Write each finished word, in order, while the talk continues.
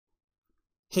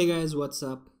Hey guys, what's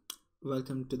up?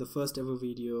 Welcome to the first ever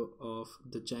video of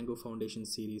the Django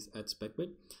Foundations series at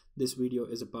SpecBit. This video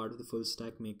is a part of the Full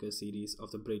Stack Maker series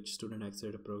of the Bridge Student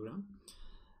Accelerator program.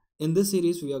 In this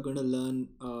series, we are going to learn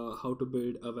how to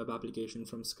build a web application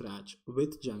from scratch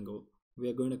with Django. We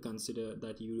are going to consider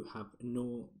that you have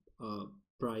no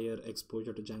prior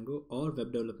exposure to Django or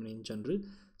web development in general.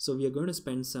 So we are going to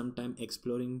spend some time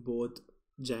exploring both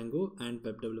Django and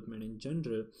web development in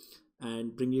general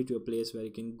and bring you to a place where you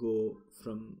can go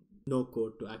from no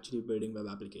code to actually building web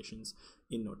applications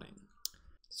in no time.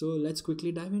 So let's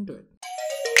quickly dive into it.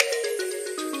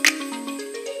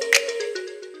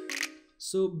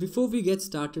 So before we get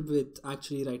started with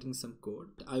actually writing some code,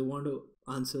 I want to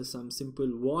answer some simple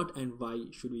what and why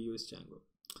should we use Django.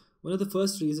 One of the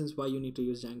first reasons why you need to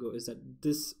use Django is that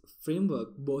this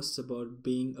framework boasts about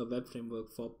being a web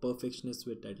framework for perfectionists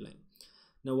with deadline.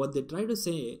 Now, what they try to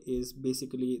say is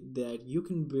basically that you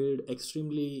can build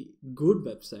extremely good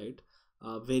website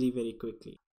very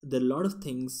quickly. There are a lot of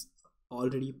things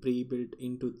already pre-built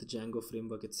into the Django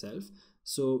framework itself,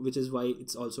 so which is why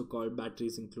it's also called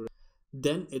batteries included.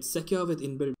 Then it's secure with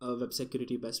inbuilt web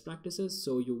security best practices,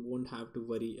 so you won't have to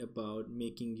worry about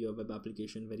making your web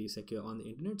application very secure on the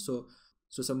internet. So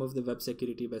some of the web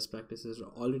security best practices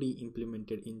are already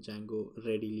implemented in Django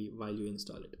readily while you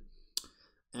install it.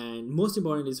 And most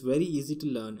important, it's very easy to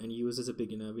learn and use as a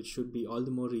beginner, which should be all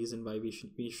the more reason why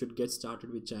we should get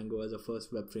started with Django as a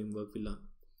first web framework we learn.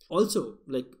 Also,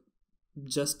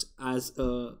 just as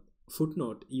a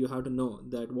footnote, you have to know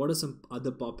that what are some other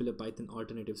popular Python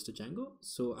alternatives to Django.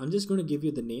 So I'm just going to give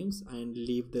you the names and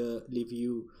leave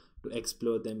you to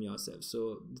explore them yourself.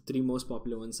 So the three most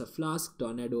popular ones are Flask,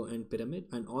 Tornado, and Pyramid,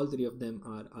 and all three of them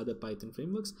are other Python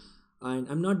frameworks. And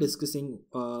I'm not discussing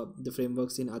the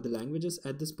frameworks in other languages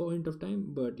at this point of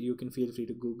time, but you can feel free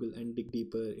to Google and dig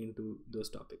deeper into those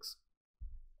topics.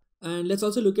 And let's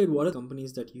also look at what are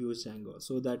companies that use Django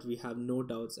so that we have no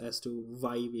doubts as to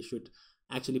why we should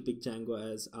actually pick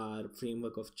Django as our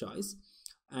framework of choice,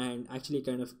 and actually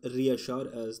kind of reassure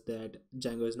us that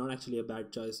Django is not actually a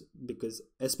bad choice,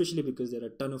 especially because there are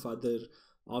a ton of other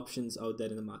options out there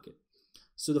in the market.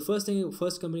 So the first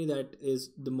company that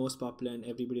is the most popular and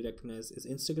everybody recognizes is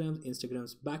Instagram.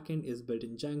 Instagram's backend is built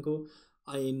in Django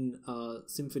in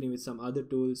Symfony with some other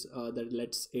tools that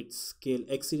lets it scale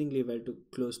exceedingly well to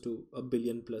close to 1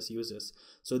 billion plus users.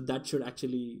 So that should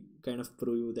actually kind of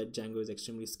prove you that Django is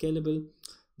extremely scalable.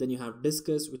 Then you have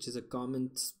Discuss, which is a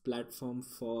comments platform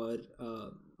for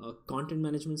a content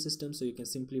management system. So you can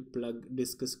simply plug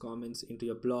Discuss comments into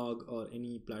your blog or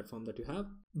any platform that you have.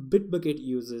 Bitbucket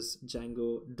uses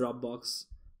Django, Dropbox,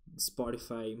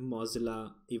 Spotify,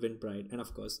 Mozilla, Eventbrite, and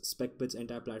of course, SpecBit's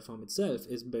entire platform itself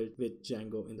is built with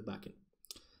Django in the backend.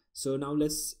 So now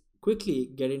let's quickly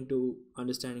get into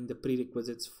understanding the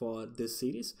prerequisites for this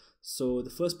series. So the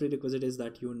first prerequisite is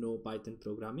that you know Python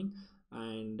programming,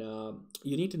 and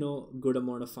you need to know good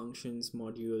amount of functions,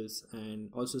 modules, and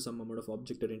also some amount of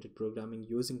object-oriented programming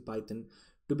using Python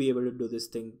to be able to do this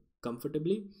thing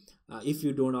comfortably. If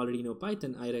you don't already know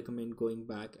Python, I recommend going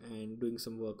back and doing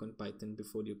some work on Python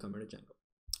before you come into Django.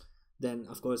 Then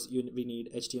of course we need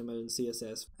HTML and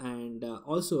CSS, and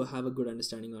also have a good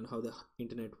understanding on how the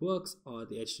internet works or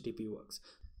the HTTP works.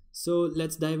 So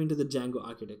let's dive into the Django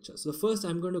architecture. So first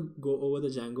I'm going to go over the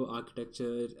Django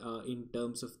architecture in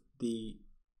terms of the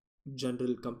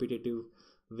general competitive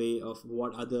way of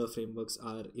what other frameworks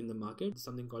are in the market.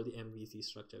 Something called the MVC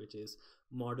structure, which is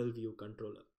model view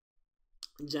controller.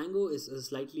 Django is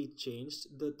slightly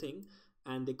changed the thing,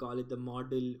 and they call it the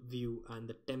model view and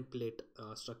the template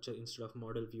structure instead of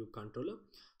model view controller.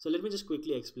 So let me just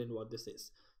quickly explain what this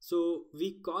is. So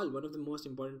we call one of the most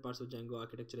important parts of Django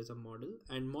architecture as a model,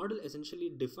 and model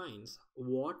essentially defines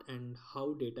what and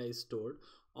how data is stored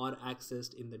or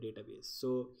accessed in the database.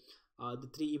 So the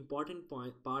three important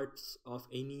parts of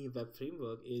any web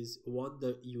framework is what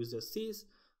the user sees,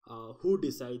 who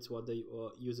decides what the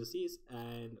user sees,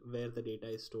 and where the data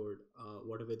is stored,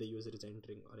 whatever the user is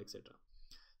entering, or etc.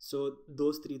 So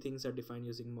those three things are defined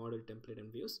using model, template,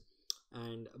 and views.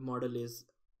 And model is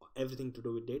everything to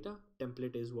do with data,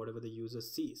 template is whatever the user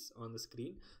sees on the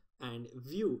screen, and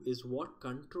view is what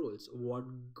controls what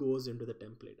goes into the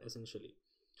template essentially,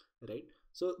 right?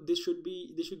 So this should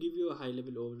give you a high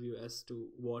level overview as to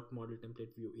what model,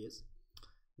 template, view is.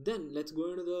 Then let's go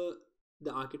into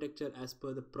the architecture as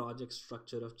per the project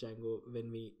structure of Django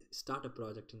when we start a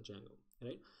project in Django,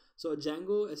 right? So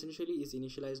Django essentially is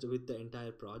initialized with the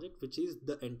entire project, which is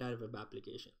the entire web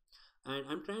application. And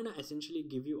I'm trying to essentially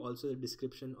give you also the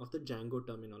description of the Django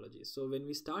terminology. So when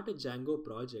we start a Django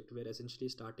project, we're essentially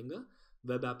starting a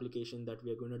web application that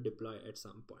we are going to deploy at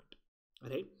some point.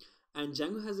 right? And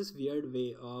Django has this weird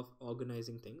way of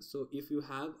organizing things. So if you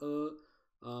have a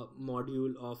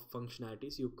module of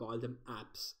functionalities, you call them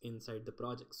apps inside the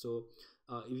project. So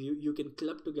if you can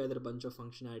club together a bunch of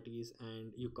functionalities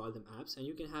and you call them apps, and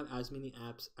you can have as many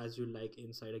apps as you like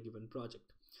inside a given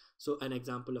project. So an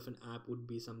example of an app would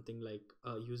be something like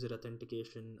user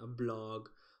authentication, a blog,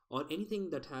 or anything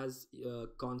that has a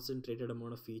concentrated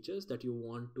amount of features that you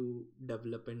want to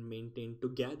develop and maintain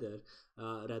together,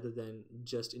 rather than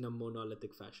just in a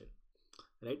monolithic fashion,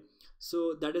 right?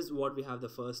 So that is what we have. The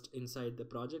first, inside the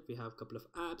project we have a couple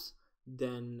of apps.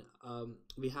 Then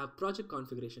we have project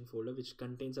configuration folder, which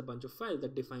contains a bunch of files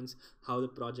that defines how the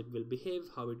project will behave,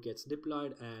 how it gets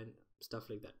deployed, and stuff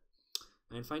like that.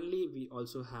 And finally we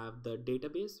also have the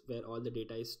database, where all the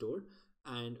data is stored,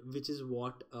 and which is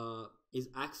what is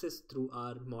accessed through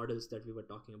our models that we were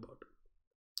talking about.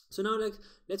 So now, like,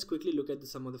 let's quickly look at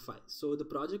some of the files. So the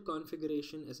project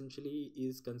configuration essentially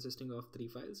is consisting of three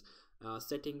files: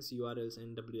 settings, urls,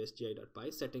 and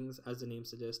wsgi.py. Settings, as the name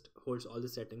suggests, holds all the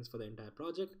settings for the entire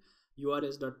project.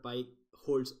 urs.py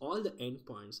holds all the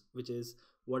endpoints, which is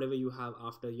whatever you have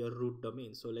after your root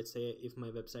domain. So let's say if my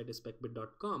website is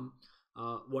specbit.com,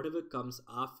 whatever comes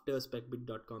after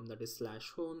specbit.com, that is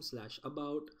 /home,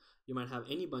 /about, you might have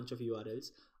any bunch of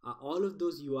urls. All of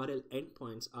those url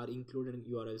endpoints are included in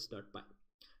urls.py.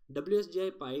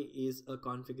 wsgi.py is a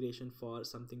configuration for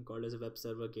something called as a web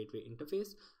server gateway interface.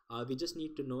 We just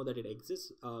need to know that it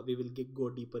exists. We will go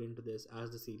deeper into this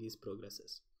as the series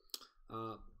progresses.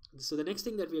 So the next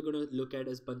thing that we are going to look at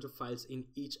is a bunch of files in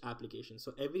each application.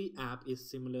 So every app is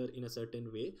similar in a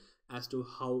certain way as to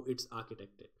how it's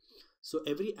architected. So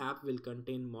every app will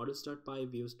contain models.py,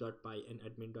 views.py, and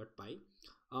admin.py.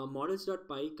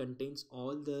 Models.py contains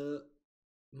all the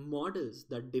models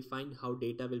that define how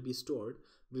data will be stored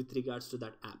with regards to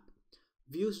that app.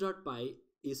 Views.py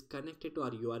is connected to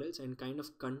our urls and kind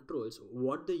of controls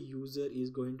what the user is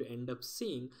going to end up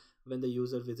seeing when the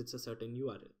user visits a certain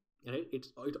url, right? It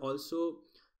also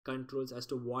controls as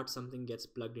to what something gets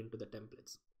plugged into the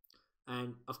templates.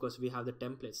 And of course we have the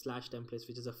templates, /templates,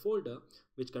 which is a folder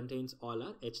which contains all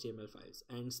our HTML files,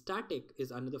 and static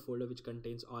is another folder which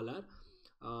contains all our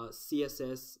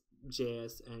CSS,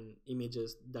 JS, and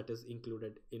images that is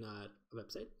included in our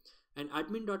website. And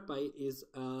admin.py is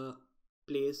a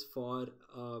place for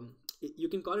you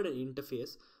can call it an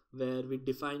interface, where we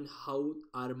define how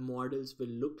our models will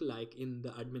look like in the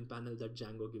admin panel that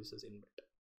Django gives us inbuilt.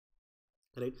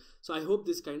 Right, so I hope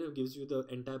this kind of gives you the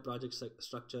entire project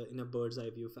structure in a bird's eye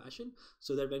view fashion,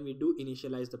 so that when we do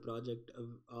initialize the project,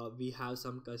 we have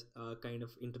some kind of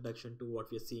introduction to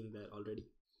what we are seeing there already.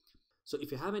 So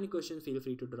if you have any questions, feel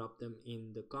free to drop them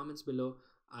in the comments below.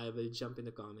 I will jump in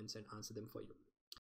the comments and answer them for you.